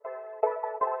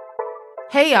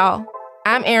Hey y'all,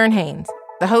 I'm Erin Haynes,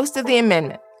 the host of The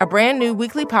Amendment, a brand new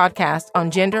weekly podcast on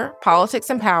gender, politics,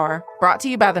 and power, brought to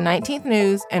you by the 19th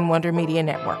News and Wonder Media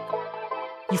Network.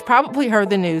 You've probably heard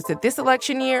the news that this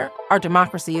election year, our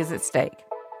democracy is at stake.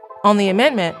 On The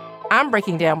Amendment, I'm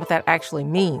breaking down what that actually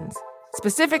means,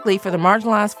 specifically for the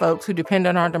marginalized folks who depend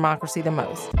on our democracy the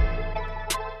most.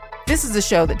 This is a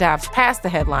show that dives past the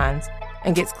headlines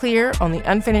and gets clear on the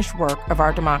unfinished work of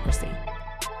our democracy.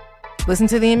 Listen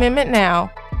to The Amendment now,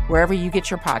 wherever you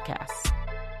get your podcasts.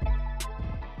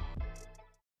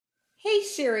 Hey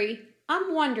Siri,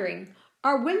 I'm wondering,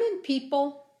 are women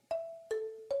people?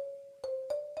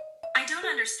 I don't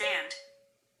understand.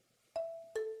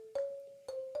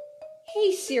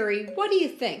 Hey Siri, what do you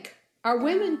think? Are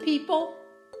women people?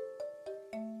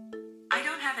 I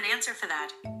don't have an answer for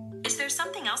that. Is there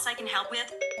something else I can help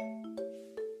with?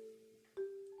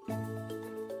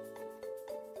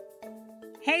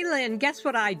 Hey Lynn, guess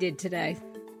what I did today?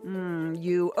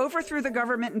 You overthrew the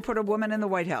government and put a woman in the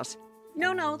White House.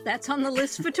 No, that's on the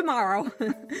list for tomorrow.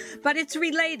 But it's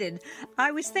related.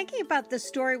 I was thinking about the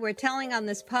story we're telling on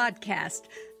this podcast,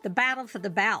 the battle for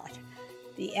the ballot,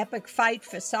 the epic fight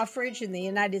for suffrage in the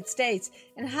United States,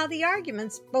 and how the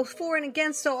arguments, both for and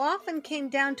against, so often came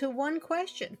down to one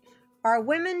question. Are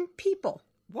women people?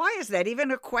 Why is that even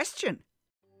a question?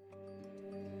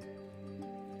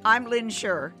 I'm Lynn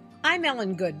Scherr. I'm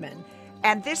Ellen Goodman.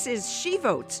 And this is She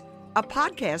Votes, a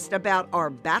podcast about our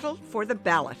battle for the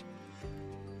ballot.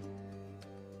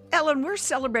 Ellen, we're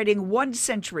celebrating 1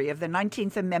 century of the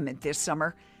 19th Amendment this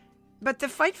summer, but the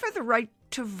fight for the right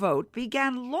to vote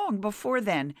began long before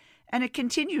then, and it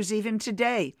continues even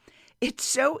today. It's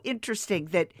so interesting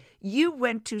that you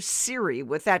went to Siri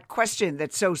with that question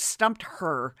that so stumped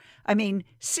her. I mean,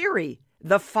 Siri,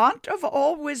 the font of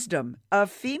all wisdom, a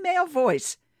female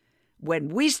voice. When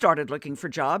we started looking for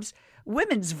jobs,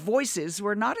 women's voices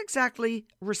were not exactly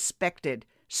respected,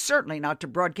 certainly not to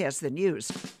broadcast the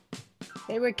news.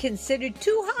 They were considered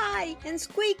too high and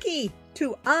squeaky,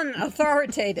 too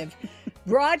unauthoritative.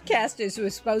 Broadcasters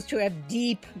were supposed to have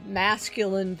deep,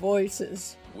 masculine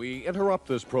voices. We interrupt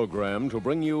this program to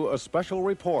bring you a special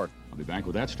report. I'll be back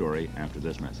with that story after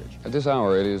this message. At this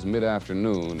hour, it is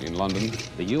mid-afternoon in London.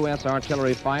 The U.S.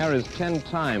 artillery fire is 10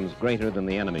 times greater than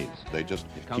the enemy's. They just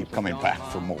keep coming back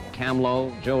for more.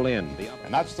 Kamlo, Jolin.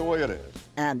 And that's the way it is.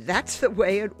 And that's the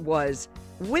way it was.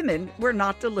 Women were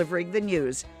not delivering the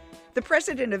news. The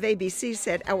president of ABC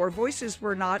said our voices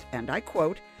were not, and I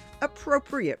quote,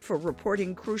 appropriate for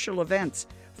reporting crucial events.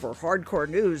 For hardcore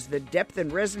news, the depth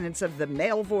and resonance of the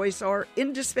male voice are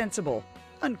indispensable,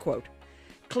 unquote.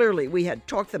 Clearly, we had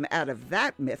talked them out of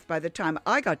that myth by the time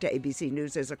I got to ABC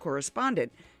News as a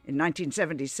correspondent in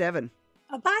 1977.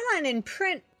 A byline in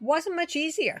print wasn't much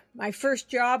easier. My first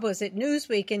job was at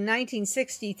Newsweek in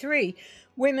 1963.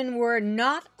 Women were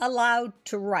not allowed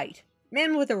to write.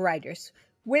 Men were the writers.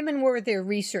 Women were their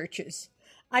researchers.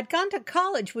 I'd gone to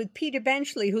college with Peter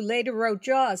Benchley, who later wrote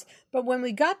Jaws, but when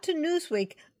we got to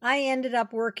Newsweek, I ended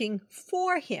up working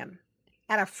for him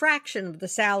at a fraction of the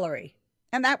salary.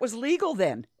 And that was legal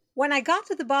then. When I got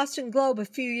to the Boston Globe a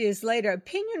few years later,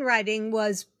 opinion writing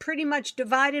was pretty much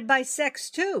divided by sex,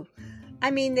 too.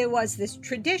 I mean, there was this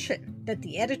tradition that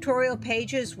the editorial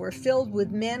pages were filled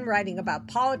with men writing about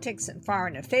politics and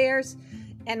foreign affairs,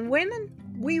 and women,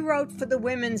 we wrote for the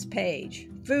women's page,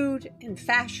 food and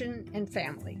fashion and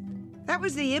family. That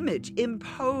was the image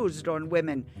imposed on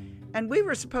women, and we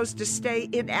were supposed to stay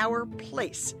in our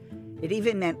place. It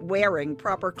even meant wearing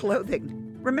proper clothing.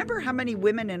 Remember how many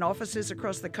women in offices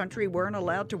across the country weren't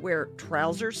allowed to wear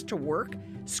trousers to work?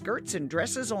 Skirts and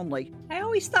dresses only. I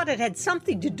always thought it had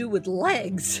something to do with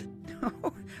legs.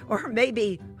 Or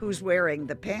maybe who's wearing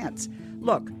the pants.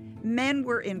 Look, men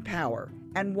were in power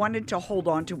and wanted to hold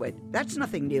on to it. That's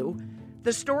nothing new.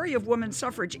 The story of women's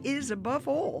suffrage is, above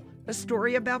all, a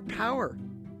story about power.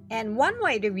 And one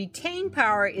way to retain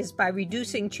power is by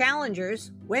reducing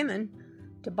challengers, women,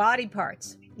 to body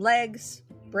parts, legs,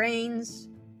 brains,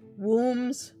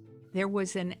 wombs. There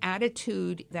was an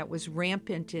attitude that was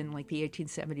rampant in like the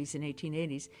 1870s and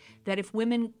 1880s that if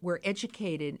women were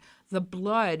educated, the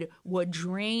blood would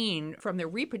drain from their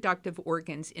reproductive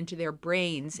organs into their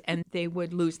brains and they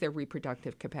would lose their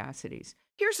reproductive capacities.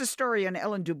 Here's a story on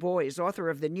Ellen Du Bois, author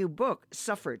of the new book,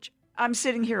 Suffrage. I'm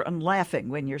sitting here and laughing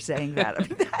when you're saying that. I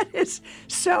mean, that is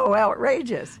so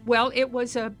outrageous. Well, it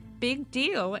was a big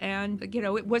deal, and,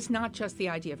 it was not just the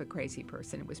idea of a crazy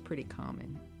person. It was pretty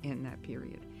common in that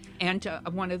period. And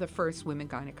one of the first women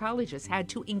gynecologists had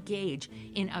to engage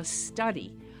in a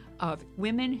study of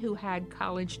women who had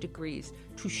college degrees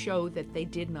to show that they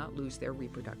did not lose their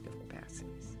reproductive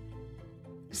capacities.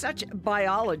 Such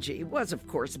biology was, of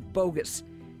course, bogus,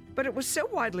 but it was so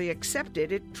widely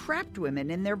accepted it trapped women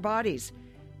in their bodies.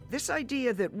 This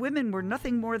idea that women were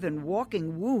nothing more than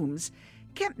walking wombs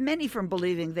kept many from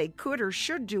believing they could or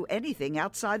should do anything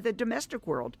outside the domestic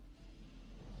world.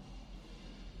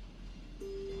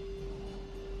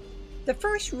 The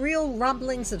first real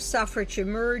rumblings of suffrage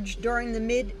emerged during the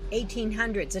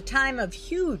mid-1800s, a time of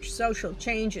huge social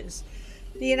changes.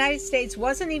 The United States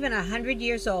wasn't even 100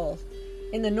 years old.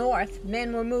 In the North,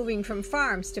 men were moving from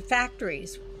farms to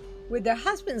factories. With their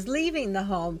husbands leaving the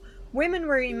home, women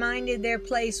were reminded their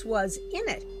place was in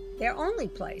it, their only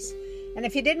place. And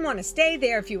if you didn't want to stay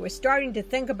there, if you were starting to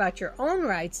think about your own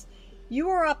rights, you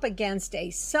were up against a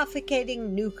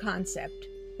suffocating new concept.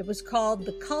 It was called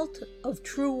the cult of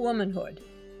true womanhood.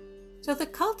 So the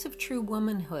cult of true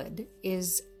womanhood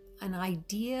is an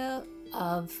idea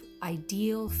of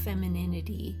ideal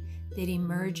femininity that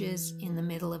emerges in the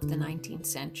middle of the 19th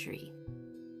century.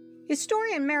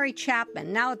 Historian Mary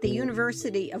Chapman, now at the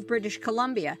University of British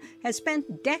Columbia, has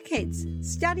spent decades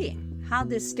studying how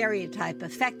this stereotype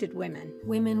affected women.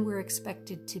 Women were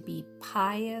expected to be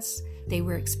pious. They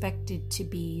were expected to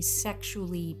be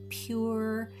sexually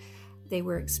pure. They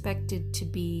were expected to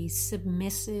be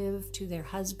submissive to their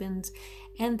husbands.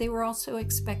 And they were also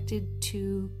expected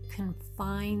to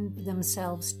confine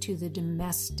themselves to the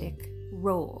domestic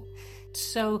role.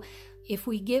 So if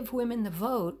we give women the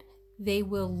vote, they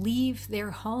will leave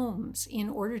their homes in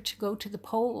order to go to the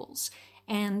polls,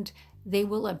 and they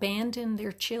will abandon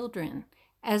their children,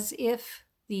 as if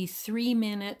the 3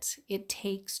 minutes it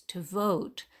takes to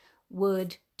vote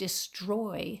would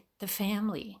destroy the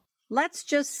family. Let's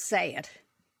just say it.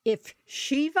 If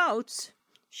she votes,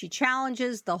 she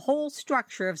challenges the whole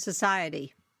structure of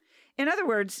society. In other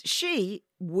words,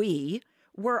 we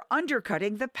were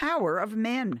undercutting the power of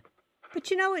men. But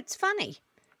you know, it's funny.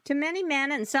 To many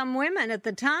men and some women at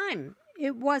the time,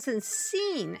 it wasn't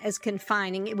seen as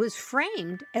confining. It was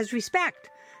framed as respect.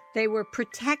 They were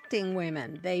protecting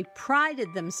women. They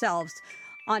prided themselves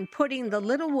on putting the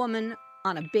little woman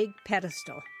on a big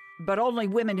pedestal. But only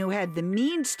women who had the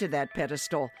means to that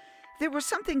pedestal. There was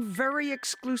something very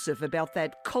exclusive about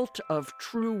that cult of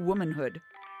true womanhood.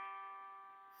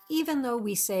 Even though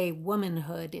we say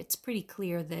womanhood, it's pretty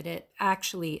clear that it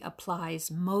actually applies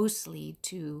mostly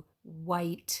to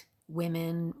white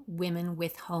women, women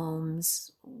with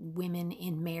homes, women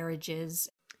in marriages.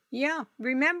 Yeah,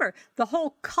 remember, the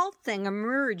whole cult thing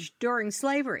emerged during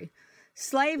slavery.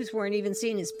 Slaves weren't even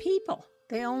seen as people.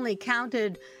 They only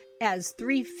counted as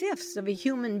 3/5 of a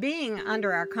human being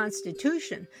under our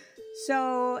Constitution.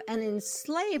 So an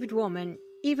enslaved woman,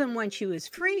 even when she was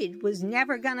freed, was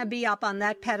never going to be up on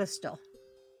that pedestal.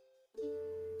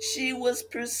 She was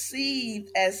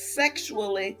perceived as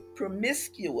sexually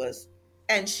promiscuous,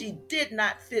 and she did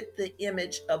not fit the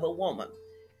image of a woman.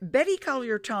 Betty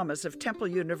Collier Thomas of Temple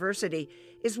University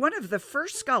is one of the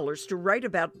first scholars to write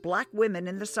about Black women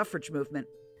in the suffrage movement.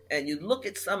 And you look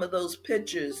at some of those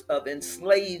pictures of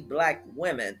enslaved Black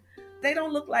women, they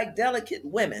don't look like delicate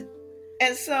women.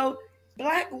 And so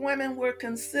Black women were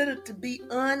considered to be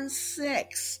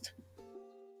unsexed.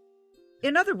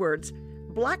 In other words,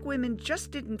 Black women just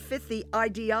didn't fit the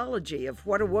ideology of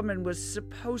what a woman was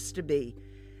supposed to be.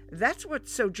 That's what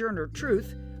Sojourner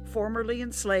Truth, formerly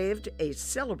enslaved, a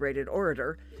celebrated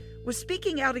orator, was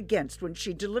speaking out against when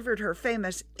she delivered her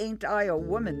famous "Ain't I a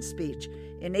Woman" speech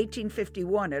in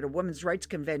 1851 at a women's rights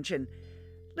convention.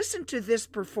 Listen to this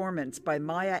performance by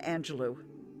Maya Angelou.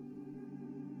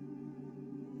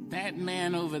 That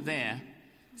man over there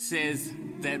says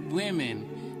that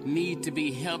women need to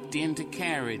be helped into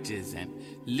carriages and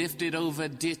lifted over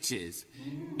ditches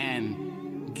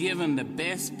and given the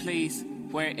best place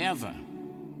wherever.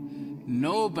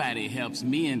 Nobody helps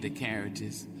me into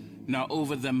carriages, nor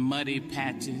over the muddy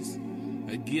patches,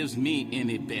 or gives me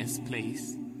any best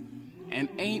place. And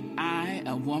ain't I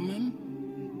a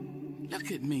woman?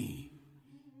 Look at me.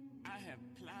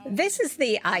 This is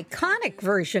the iconic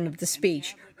version of the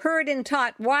speech, heard and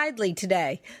taught widely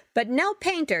today. But Nell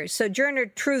Painter, Sojourner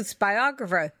Truth's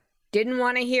biographer, didn't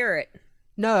want to hear it.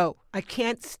 No, I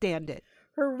can't stand it.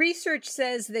 Her research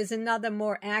says there's another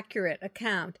more accurate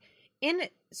account. In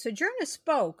it, Sojourner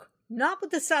spoke, not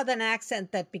with the Southern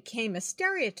accent that became a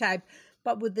stereotype,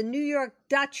 but with the New York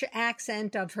Dutch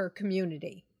accent of her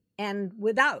community, and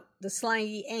without the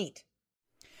slangy ain't.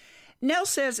 Nell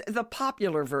says the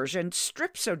popular version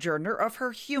strips Sojourner of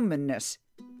her humanness.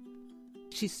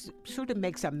 She sort of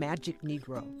makes a magic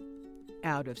Negro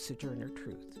out of Sojourner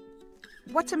Truth.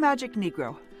 What's a magic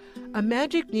Negro? A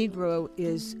magic Negro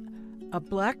is a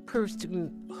Black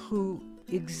person who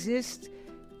exists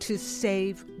to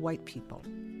save white people.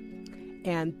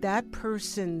 And that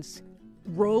person's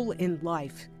role in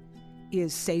life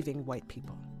is saving white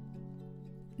people,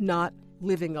 not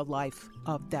living a life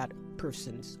of that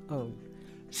person's own.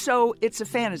 So it's a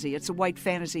fantasy. It's a white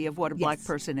fantasy of what a black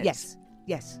person is.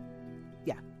 Yes.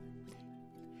 Yeah.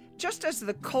 Just as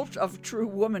the cult of true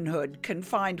womanhood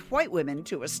confined white women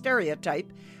to a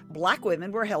stereotype, black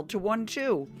women were held to one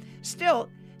too. Still,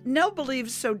 Nell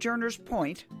believes Sojourner's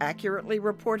point, accurately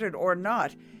reported or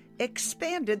not,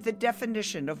 expanded the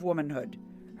definition of womanhood.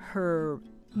 Her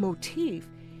motif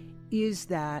is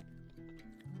that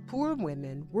poor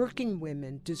women, working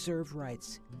women, deserve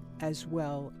rights as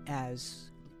well as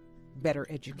better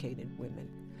educated women.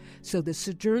 So the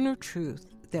Sojourner Truth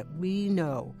that we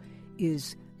know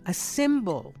is a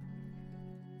symbol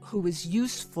who is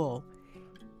useful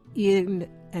in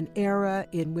an era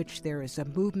in which there is a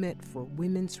movement for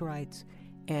women's rights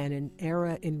and an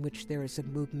era in which there is a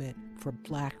movement for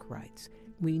black rights.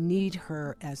 We need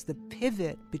her as the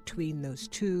pivot between those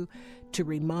two to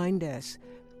remind us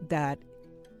that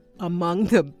among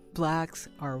the blacks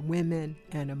are women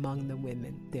and among the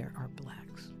women there are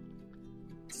blacks.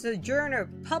 Sojourner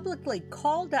publicly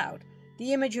called out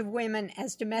the image of women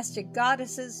as domestic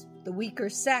goddesses, the weaker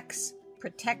sex,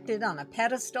 protected on a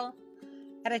pedestal,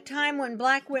 at a time when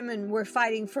black women were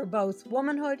fighting for both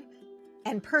womanhood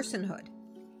and personhood.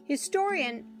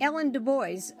 Historian Ellen Du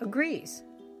Bois agrees.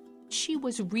 She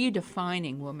was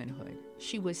redefining womanhood.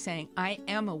 She was saying, I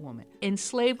am a woman.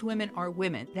 Enslaved women are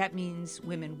women. That means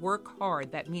women work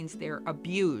hard. That means they're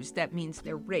abused. That means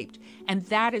they're raped. And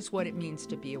that is what it means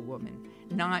to be a woman,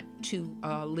 not to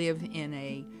live in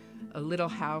a little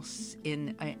house,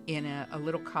 in a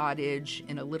little cottage,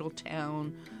 in a little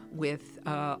town with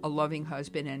a loving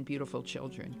husband and beautiful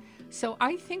children. So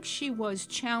I think she was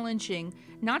challenging,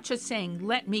 not just saying,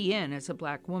 let me in as a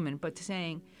black woman, but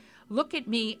saying, look at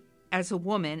me as a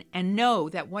woman and know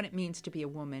that what it means to be a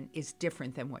woman is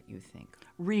different than what you think.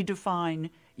 Redefine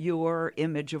your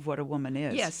image of what a woman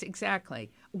is. Yes,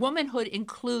 exactly. Womanhood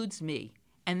includes me,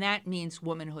 and that means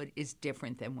womanhood is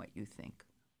different than what you think.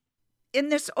 In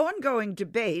this ongoing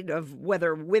debate of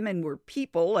whether women were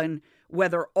people and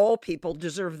whether all people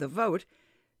deserve the vote,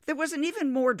 there was an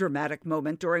even more dramatic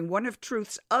moment during one of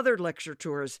Truth's other lecture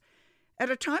tours, at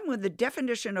a time when the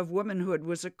definition of womanhood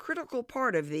was a critical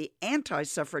part of the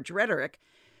anti-suffrage rhetoric.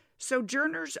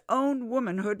 Sojourner's own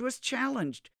womanhood was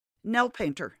challenged. Nell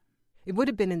Painter. It would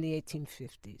have been in the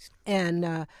 1850s.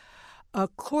 And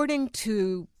according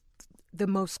to the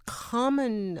most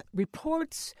common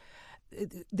reports,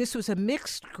 this was a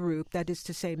mixed group, that is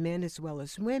to say men as well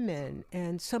as women.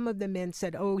 And some of the men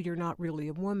said, oh, you're not really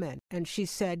a woman. And she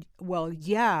said, well,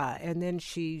 yeah. And then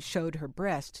she showed her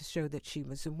breast to show that she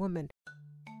was a woman.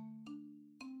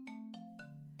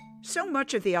 So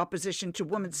much of the opposition to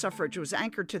women's suffrage was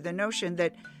anchored to the notion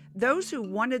that those who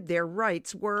wanted their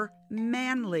rights were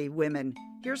manly women.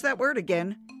 Here's that word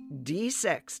again,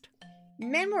 desexed.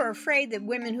 Men were afraid that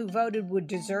women who voted would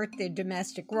desert their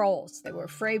domestic roles. They were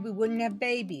afraid we wouldn't have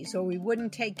babies, or we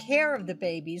wouldn't take care of the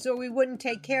babies, or we wouldn't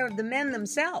take care of the men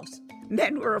themselves.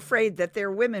 Men were afraid that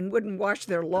their women wouldn't wash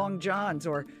their long johns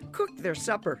or cook their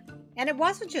supper. And it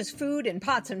wasn't just food and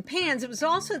pots and pans. It was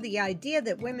also the idea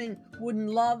that women wouldn't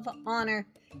love, honor,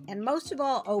 and most of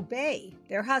all, obey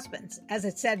their husbands, as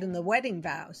it said in the wedding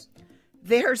vows.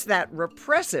 There's that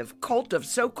repressive cult of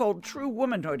so-called true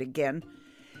womanhood again.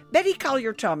 Betty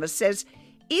Collier-Thomas says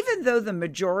even though the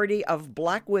majority of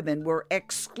black women were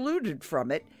excluded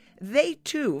from it, they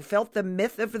too felt the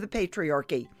myth of the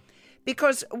patriarchy.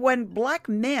 Because when black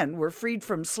men were freed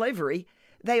from slavery,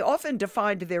 they often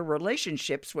defined their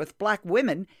relationships with black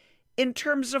women in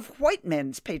terms of white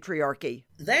men's patriarchy.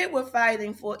 They were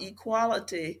fighting for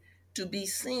equality to be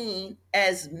seen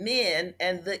as men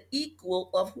and the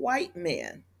equal of white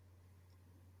men.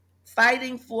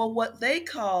 Fighting for what they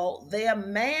call their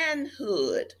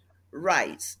manhood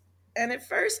rights. And at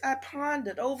first I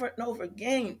pondered over and over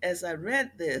again as I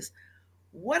read this,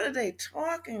 what are they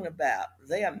talking about?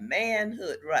 Their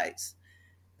manhood rights.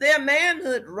 Their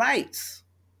manhood rights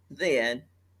then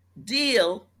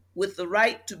deal with the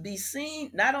right to be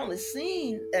seen, not only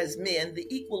seen as men, the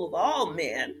equal of all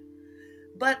men,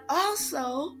 but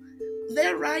also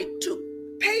their right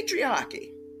to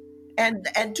patriarchy and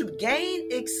to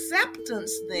gain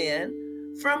acceptance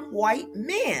then from white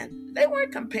men. They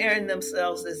weren't comparing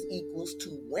themselves as equals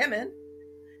to women.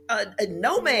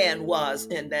 No man was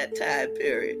in that time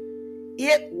period.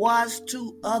 It was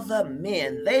to other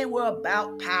men. They were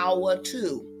about power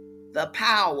too, the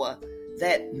power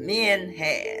that men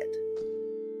had.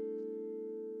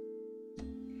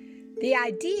 The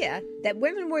idea that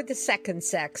women were the second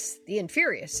sex, the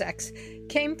inferior sex,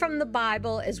 came from the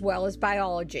Bible as well as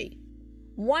biology.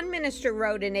 One minister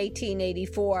wrote in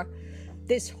 1884,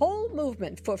 "This whole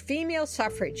movement for female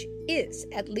suffrage is,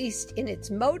 at least in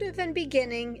its motive and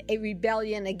beginning, a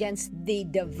rebellion against the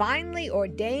divinely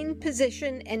ordained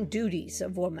position and duties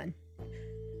of woman."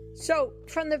 So,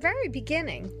 from the very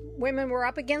beginning, women were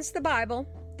up against the Bible,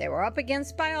 they were up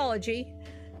against biology,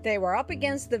 they were up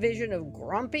against the vision of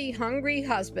grumpy, hungry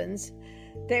husbands.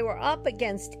 They were up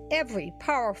against every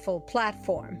powerful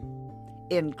platform.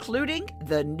 Including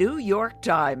the New York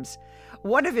Times.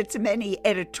 One of its many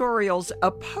editorials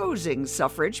opposing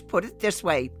suffrage put it this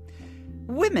way: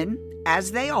 "Women,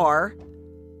 as they are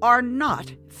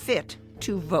not fit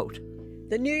to vote."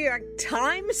 The New York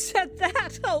Times said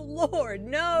that? Oh, Lord,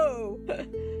 no!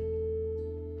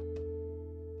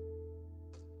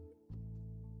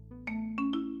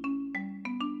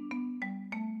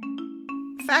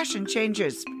 Fashion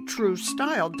changes, true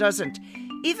style doesn't.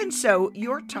 Even so,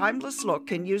 your timeless look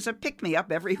can use a pick-me-up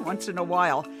every once in a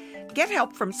while. Get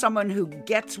help from someone who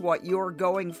gets what you're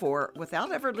going for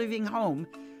without ever leaving home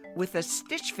with a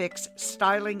Stitch Fix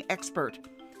styling expert.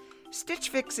 Stitch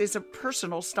Fix is a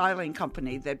personal styling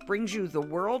company that brings you the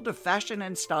world of fashion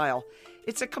and style.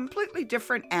 It's a completely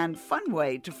different and fun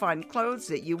way to find clothes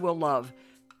that you will love,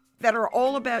 that are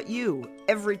all about you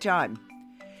every time.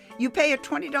 You pay a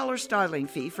 $20 styling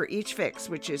fee for each fix,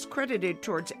 which is credited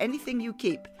towards anything you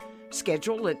keep.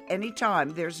 Schedule at any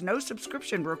time. There's no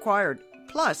subscription required.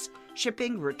 Plus,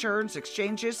 shipping, returns,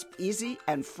 exchanges, easy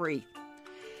and free.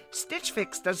 Stitch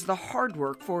Fix does the hard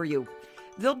work for you.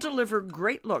 They'll deliver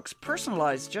great looks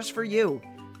personalized just for you,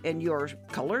 in your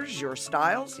colors, your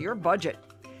styles, your budget.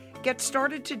 Get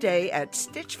started today at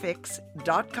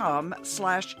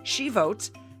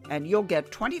stitchfix.com/shevotes, and you'll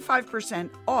get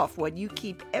 25% off when you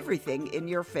keep everything in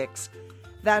your fix.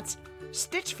 That's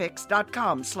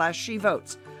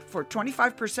stitchfix.com/shevotes for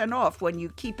 25% off when you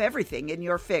keep everything in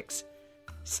your fix.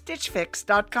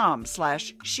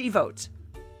 stitchfix.com/shevotes.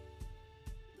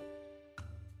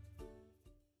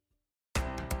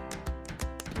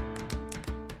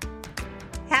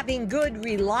 Having good,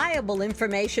 reliable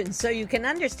information so you can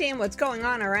understand what's going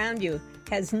on around you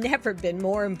has never been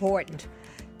more important.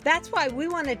 That's why we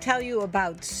want to tell you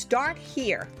about Start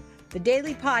Here, the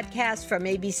daily podcast from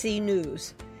ABC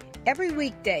News. Every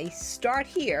weekday, Start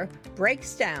Here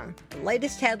breaks down the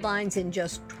latest headlines in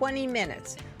just 20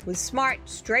 minutes with smart,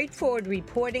 straightforward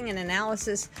reporting and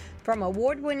analysis from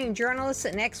award-winning journalists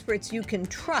and experts you can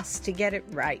trust to get it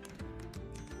right.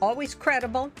 Always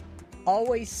credible,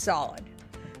 always solid.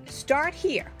 Start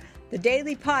Here, the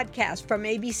daily podcast from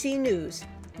ABC News.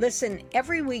 Listen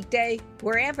every weekday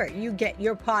wherever you get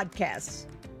your podcasts.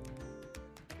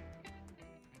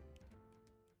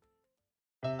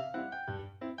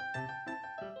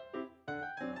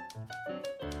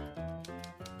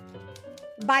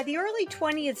 By the early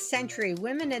 20th century,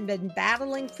 women had been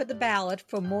battling for the ballot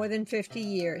for more than 50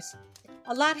 years.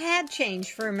 A lot had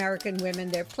changed for American women.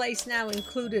 Their place now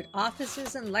included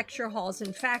offices and lecture halls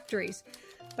and factories,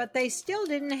 but they still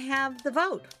didn't have the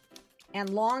vote. And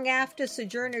long after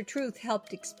Sojourner Truth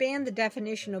helped expand the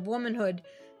definition of womanhood,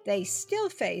 they still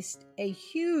faced a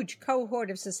huge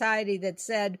cohort of society that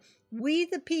said, "We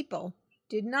the people"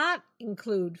 did not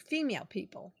include female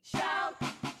people. Shout,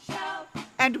 shout.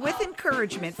 And with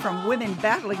encouragement from women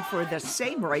battling for the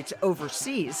same rights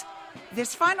overseas,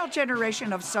 this final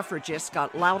generation of suffragists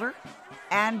got louder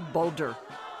and bolder.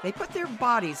 They put their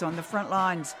bodies on the front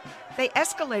lines. They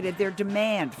escalated their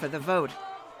demand for the vote.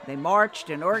 They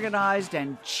marched and organized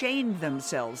and chained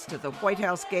themselves to the White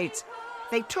House gates.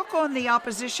 They took on the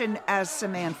opposition, as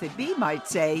Samantha Bee might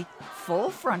say,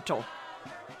 full frontal.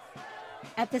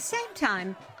 At the same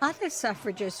time, other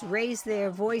suffragists raised their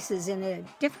voices in a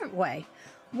different way.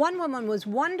 One woman was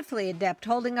wonderfully adept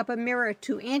holding up a mirror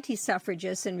to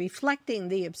anti-suffragists and reflecting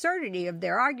the absurdity of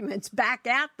their arguments back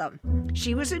at them.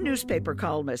 She was a newspaper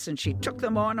columnist, and she took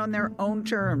them on their own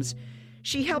terms.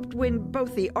 She helped win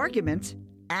both the arguments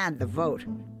and the vote.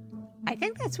 I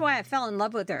think that's why I fell in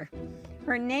love with her.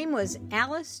 Her name was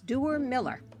Alice Duer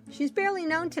Miller. She's barely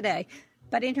known today,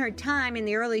 but in her time in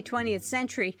the early 20th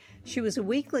century, she was a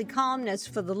weekly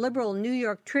columnist for the liberal New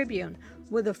York Tribune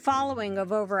with a following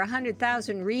of over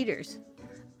 100,000 readers.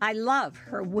 I love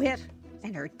her wit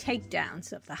and her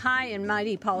takedowns of the high and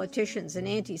mighty politicians and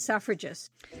anti-suffragists.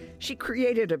 She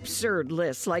created absurd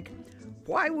lists like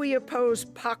 "Why We Oppose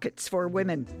Pockets for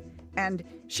Women," and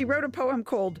she wrote a poem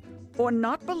called "On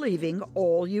Not Believing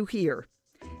All You Hear."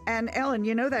 And Ellen,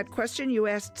 you know that question you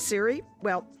asked Siri?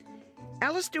 Well,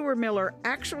 Alice Duer Miller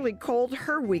actually called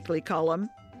her weekly column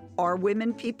 "Are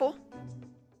Women People?"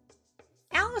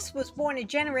 Alice was born a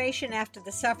generation after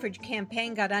the suffrage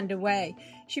campaign got underway.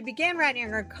 She began writing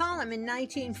her column in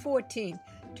 1914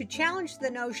 to challenge the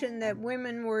notion that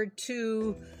women were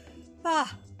to,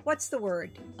 not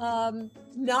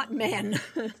men.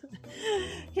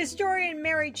 Historian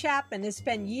Mary Chapman has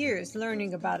spent years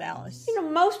learning about Alice.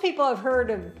 Most people have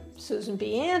heard of Susan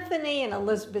B. Anthony and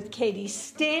Elizabeth Cady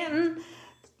Stanton,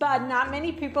 but not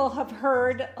many people have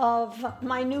heard of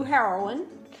my new heroine,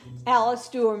 Alice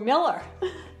Duer Miller.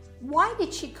 Why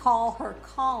did she call her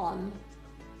column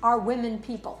Are Women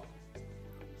People?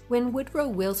 When Woodrow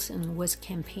Wilson was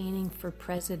campaigning for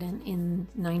president in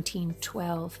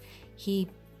 1912, he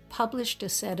published a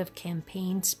set of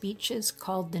campaign speeches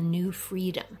called The New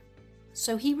Freedom.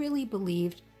 So he really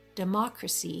believed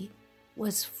democracy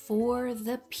was for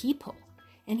the people.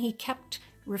 And he kept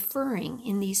referring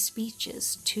in these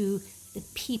speeches to the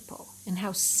people and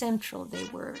how central they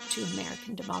were to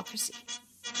American democracy.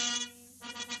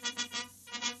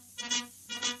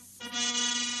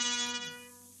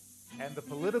 And the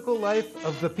political life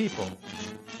of the people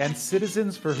and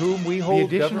citizens for whom we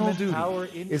hold government duty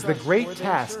is the great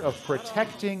task of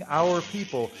protecting our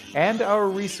people and our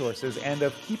resources and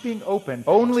of keeping open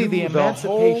only the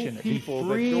emancipation, the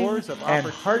freeing and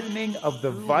heartening of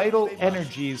the vital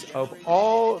energies of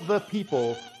all the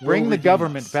people. Bring the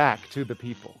government back to the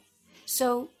people.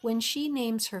 So when she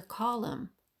names her column,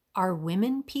 Are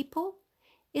Women People?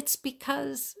 It's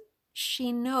because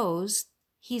she knows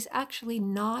he's actually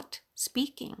not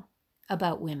speaking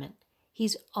about women.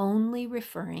 He's only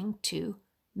referring to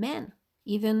men,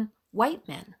 even white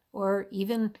men, or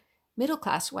even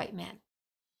middle-class white men.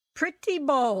 Pretty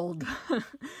bold.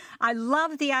 I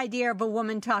love the idea of a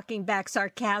woman talking back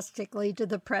sarcastically to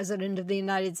the President of the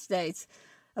United States,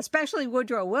 especially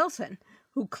Woodrow Wilson,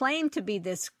 who claimed to be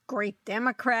this great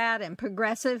Democrat and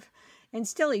progressive, and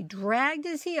still he dragged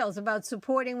his heels about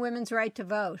supporting women's right to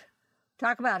vote.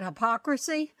 Talk about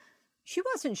hypocrisy. She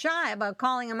wasn't shy about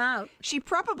calling him out. She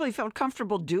probably felt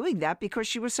comfortable doing that because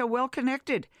she was so well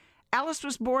connected. Alice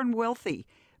was born wealthy,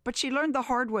 but she learned the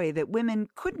hard way that women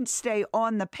couldn't stay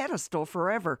on the pedestal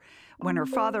forever. When her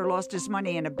father lost his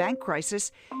money in a bank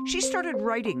crisis, she started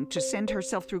writing to send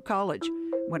herself through college.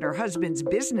 When her husband's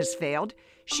business failed,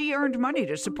 she earned money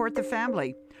to support the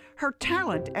family. Her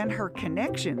talent and her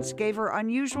connections gave her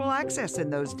unusual access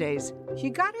in those days. She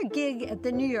got a gig at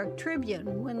the New York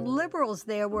Tribune when liberals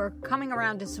there were coming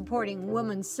around to supporting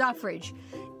women's suffrage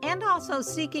and also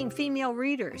seeking female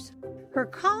readers. Her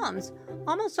columns,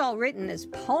 almost all written as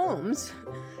poems,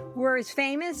 were as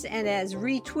famous and as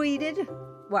retweeted,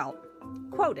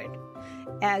 quoted,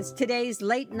 as today's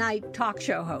late-night talk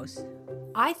show host.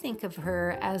 I think of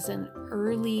her as an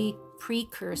early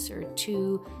precursor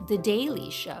to The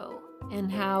Daily Show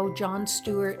and how Jon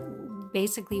Stewart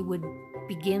basically would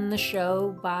begin the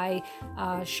show by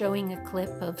showing a clip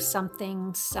of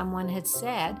something someone had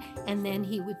said, and then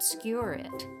he would skewer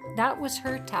it. That was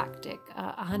her tactic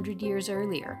 100 years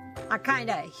earlier. A kind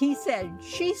of he said,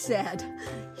 she said.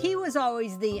 He was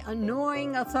always the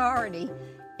annoying authority,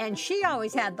 and she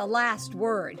always had the last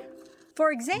word.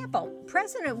 For example,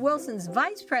 President Wilson's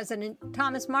vice president,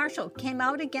 Thomas Marshall, came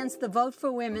out against the Vote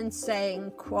for Women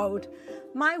saying, quote,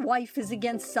 "My wife is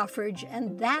against suffrage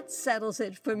and that settles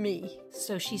it for me."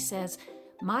 So she says,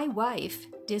 "My wife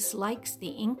dislikes the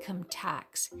income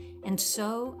tax and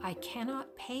so I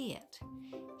cannot pay it.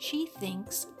 She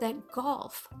thinks that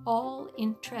golf all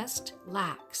interest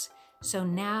lacks, so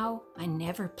now I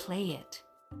never play it."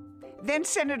 Then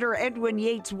Senator Edwin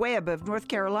Yates Webb of North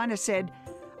Carolina said,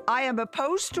 "I am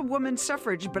opposed to women's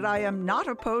suffrage, but I am not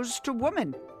opposed to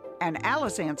women." And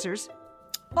Alice answers,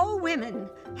 "Oh, women,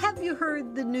 have you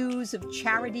heard the news of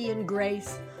charity and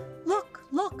grace? Look,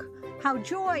 look, how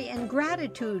joy and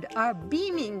gratitude are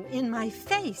beaming in my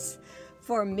face,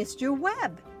 for Mr.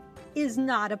 Webb is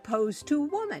not opposed to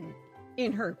woman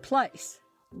in her place."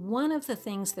 One of the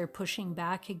things they're pushing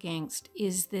back against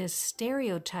is this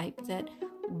stereotype that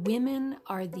women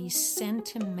are the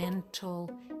sentimental,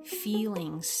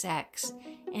 feeling sex,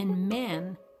 and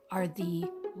men are the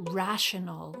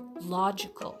rational,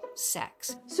 logical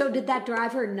sex. So did that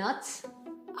drive her nuts?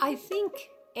 I think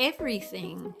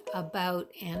everything about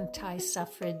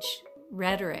anti-suffrage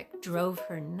rhetoric drove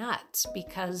her nuts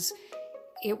because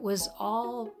it was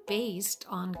all based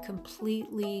on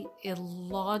completely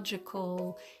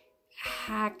illogical,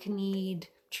 hackneyed,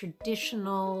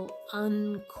 traditional,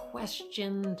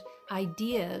 unquestioned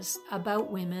ideas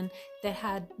about women that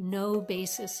had no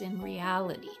basis in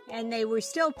reality. And they were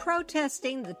still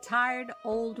protesting the tired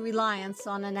old reliance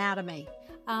on anatomy.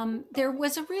 There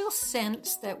was a real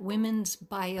sense that women's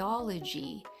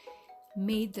biology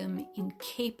made them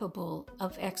incapable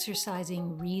of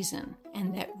exercising reason,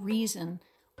 and that reason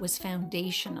was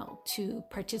foundational to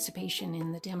participation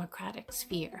in the democratic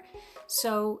sphere.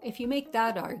 So if you make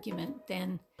that argument,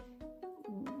 then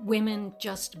women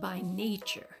just by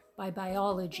nature, by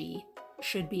biology,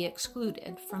 should be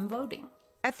excluded from voting.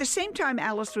 At the same time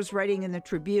Alice was writing in the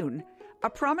Tribune, a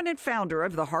prominent founder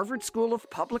of the Harvard School of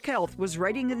Public Health was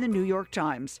writing in the New York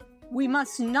Times. We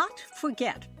must not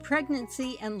forget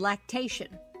pregnancy and lactation,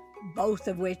 both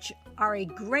of which are a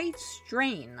great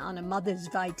strain on a mother's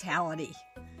vitality.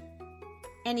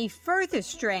 Any further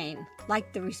strain,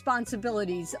 like the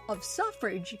responsibilities of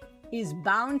suffrage, is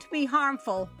bound to be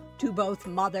harmful to both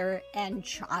mother and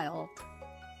child.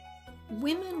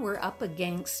 Women were up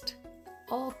against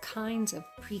all kinds of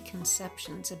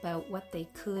preconceptions about what they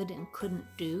could and couldn't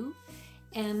do,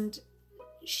 and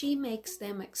she makes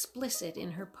them explicit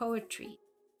in her poetry.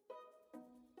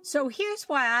 So here's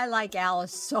why I like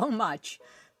Alice so much.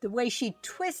 The way she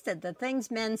twisted the things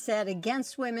men said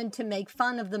against women to make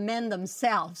fun of the men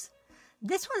themselves.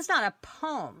 This one's not a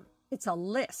poem, it's a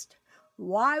list.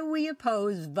 Why we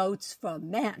oppose votes for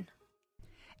men.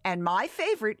 And my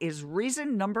favorite is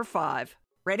reason number 5.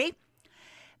 Ready?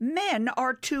 Men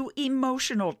are too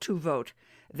emotional to vote.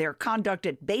 Their conduct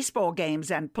at baseball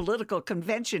games and political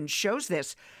conventions shows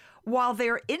this, while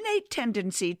their innate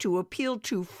tendency to appeal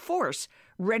to force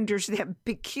renders them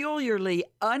peculiarly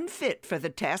unfit for the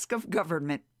task of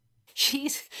government.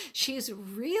 She's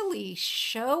really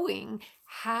showing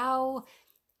how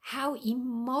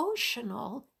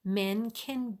emotional men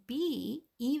can be,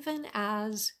 even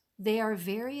as they are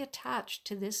very attached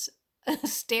to this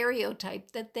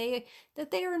stereotype that they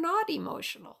are not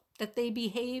emotional, that they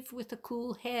behave with a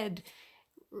cool head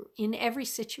in every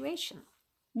situation.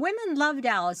 Women loved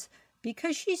Alice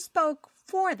because she spoke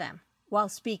for them while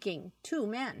speaking to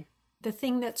men. The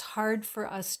thing that's hard for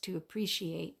us to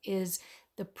appreciate is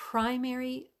the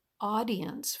primary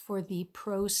audience for the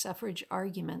pro-suffrage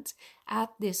arguments at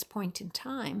this point in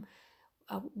time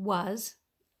was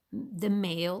the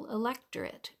male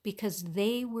electorate, because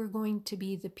they were going to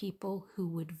be the people who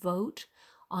would vote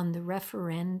on the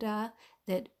referenda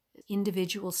that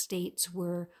individual states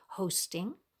were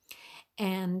hosting.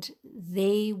 And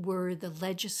they were the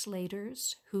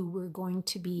legislators who were going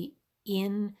to be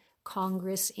in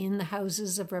Congress, in the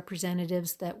Houses of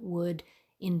Representatives, that would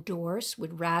endorse,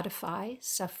 would ratify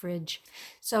suffrage.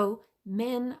 So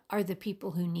men are the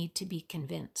people who need to be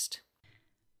convinced.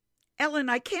 Ellen,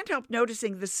 I can't help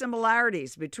noticing the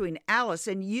similarities between Alice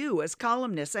and you as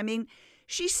columnists. I mean,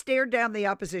 she stared down the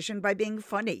opposition by being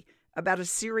funny about a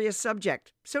serious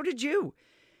subject. So did you.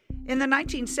 In the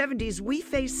 1970s, we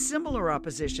faced similar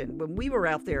opposition when we were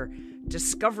out there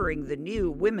discovering the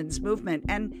new women's movement,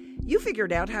 and you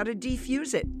figured out how to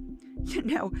defuse it. You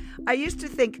know, I used to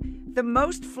think the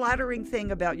most flattering thing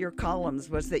about your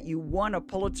columns was that you won a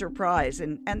Pulitzer Prize,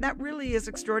 and that really is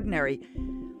extraordinary.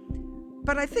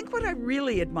 But I think what I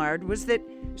really admired was that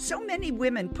so many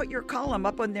women put your column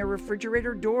up on their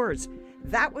refrigerator doors.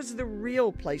 That was the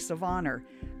real place of honor.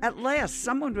 At last,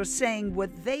 someone was saying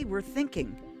what they were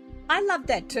thinking. I love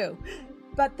that too.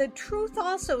 But the truth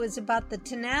also is about the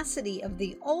tenacity of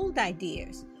the old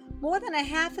ideas. More than a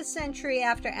half a century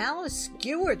after Alice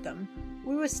skewered them,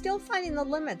 we were still finding the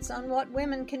limits on what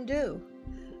women can do.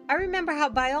 I remember how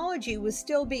biology was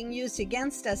still being used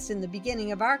against us in the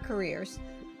beginning of our careers.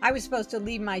 I was supposed to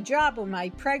leave my job when my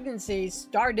pregnancy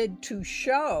started to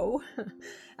show.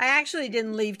 I actually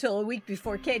didn't leave till a week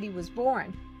before Katie was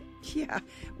born. Yeah,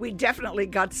 we definitely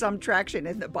got some traction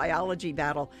in the biology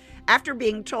battle. After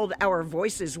being told our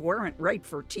voices weren't right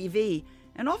for TV,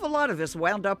 an awful lot of us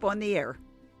wound up on the air.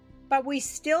 But we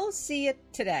still see it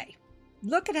today.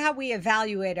 Look at how we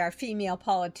evaluate our female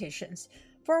politicians.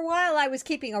 For a while, I was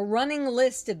keeping a running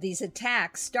list of these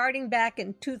attacks, starting back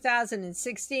in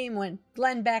 2016 when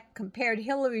Glenn Beck compared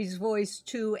Hillary's voice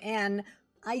to an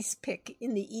ice pick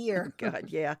in the ear. God,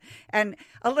 yeah. And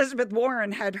Elizabeth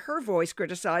Warren had her voice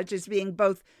criticized as being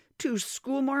both too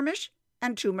schoolmarmish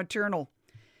and too maternal.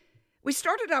 We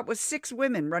started out with 6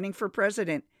 women running for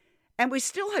president, and we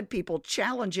still had people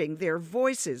challenging their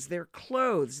voices, their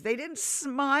clothes. They didn't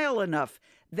smile enough.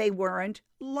 They weren't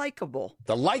likable.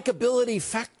 The likability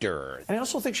factor. And I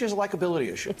also think she has a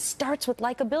likability issue. It starts with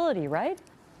likability, right?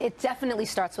 It definitely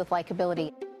starts with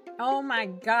likability. Oh my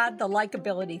God, the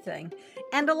likability thing.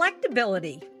 And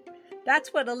electability.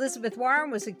 That's what Elizabeth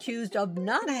Warren was accused of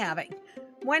not having,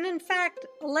 when in fact,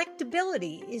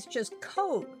 electability is just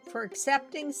code for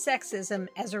accepting sexism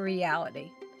as a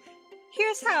reality.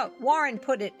 Here's how Warren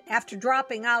put it after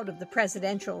dropping out of the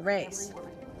presidential race.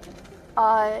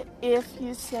 If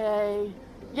you say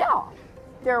yeah,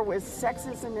 there was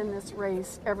sexism in this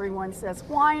race. Everyone says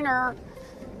whiner.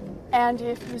 And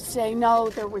if you say no,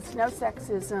 there was no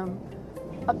sexism,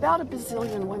 about a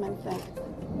bazillion women think,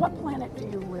 what planet do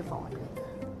you live on?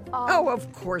 Oh,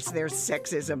 of course there's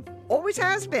sexism. Always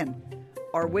has been.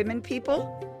 Are women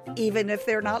people, even if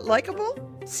they're not likable?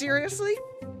 Seriously?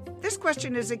 This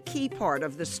question is a key part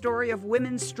of the story of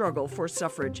women's struggle for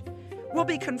suffrage. We'll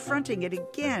be confronting it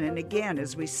again and again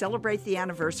as we celebrate the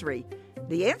anniversary.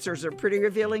 The answers are pretty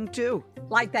revealing, too.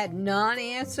 Like that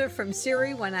non-answer from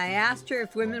Siri when I asked her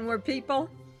if women were people?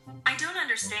 I don't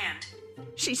understand.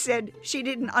 She said she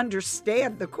didn't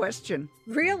understand the question.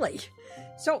 Really?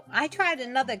 So I tried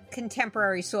another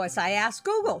contemporary source. I asked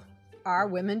Google, are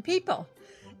women people?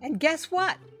 And guess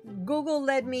what? Google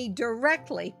led me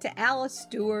directly to Alice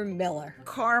Duer Miller.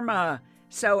 Karma.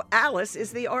 So Alice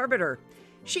is the arbiter.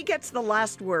 She gets the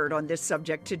last word on this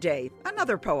subject today.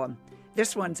 Another poem.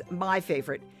 This one's my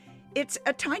favorite. It's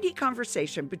a tiny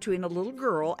conversation between a little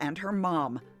girl and her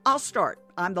mom. I'll start.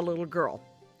 I'm the little girl.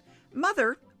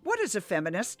 Mother, what is a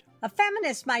feminist? A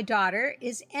feminist, my daughter,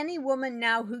 is any woman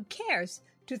now who cares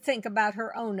to think about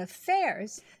her own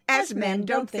affairs as men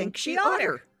don't think she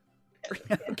ought.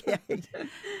 Okay.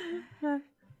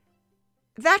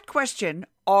 That question,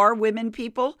 are women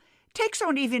people, takes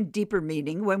on even deeper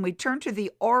meaning when we turn to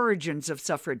the origins of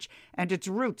suffrage and its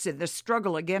roots in the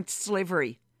struggle against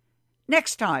slavery.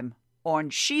 Next time on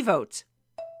She Votes.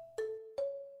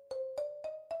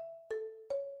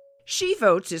 She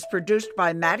Votes is produced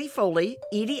by Maddie Foley,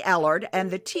 Edie Allard,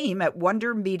 and the team at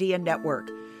Wonder Media Network.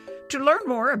 To learn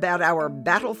more about our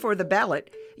Battle for the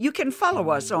Ballot, you can follow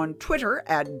us on Twitter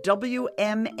at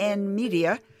WMN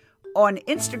Media, on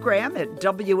Instagram at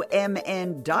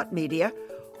WMN.media,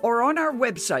 or on our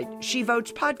website,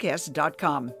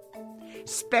 SheVotesPodcast.com.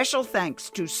 Special thanks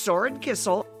to Soren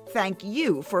Kissel. Thank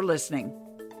you for listening.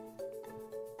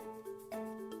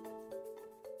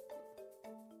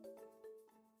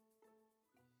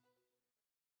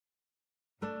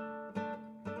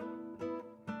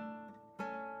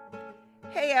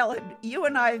 Hey, Ellen, you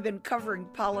and I have been covering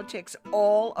politics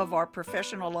all of our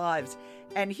professional lives,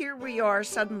 and here we are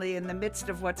suddenly in the midst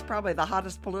of what's probably the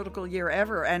hottest political year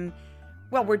ever, and,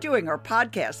 well, we're doing our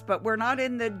podcast, but we're not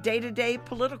in the day-to-day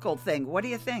political thing. What do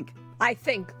you think? I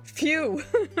think few.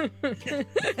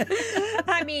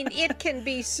 I mean, it can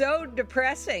be so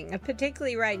depressing,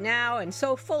 particularly right now, and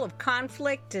so full of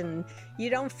conflict, and you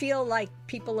don't feel like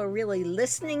people are really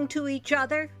listening to each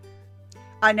other.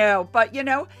 I know, but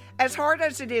as hard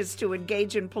as it is to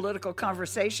engage in political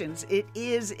conversations, it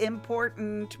is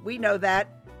important. We know that.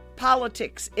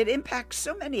 Politics, it impacts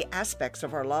so many aspects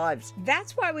of our lives.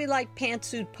 That's why we like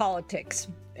Pantsuit Politics.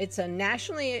 It's a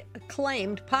nationally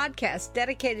acclaimed podcast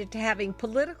dedicated to having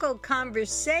political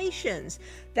conversations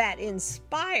that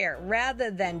inspire rather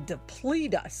than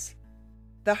deplete us.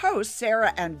 The hosts,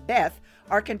 Sarah and Beth,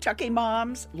 are Kentucky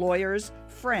moms, lawyers,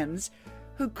 friends,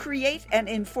 who create an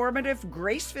informative,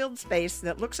 grace-filled space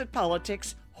that looks at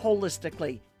politics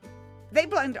holistically. They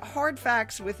blend hard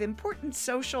facts with important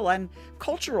social and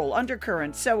cultural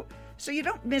undercurrents, so you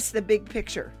don't miss the big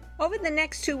picture. Over the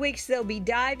next 2 weeks, they'll be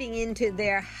diving into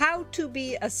their How to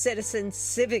Be a Citizen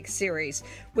Civic series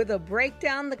with a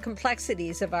breakdown the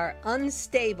complexities of our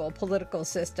unstable political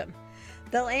system.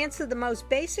 They'll answer the most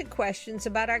basic questions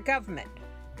about our government,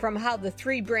 from how the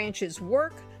three branches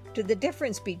work to the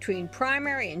difference between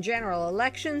primary and general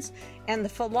elections and the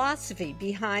philosophy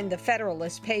behind the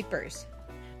Federalist Papers.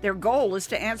 Their goal is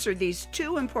to answer these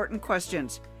two important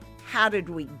questions. How did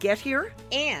we get here?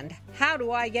 And how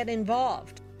do I get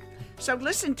involved? So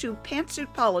listen to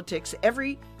Pantsuit Politics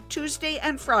every Tuesday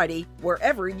and Friday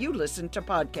wherever you listen to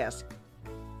podcasts.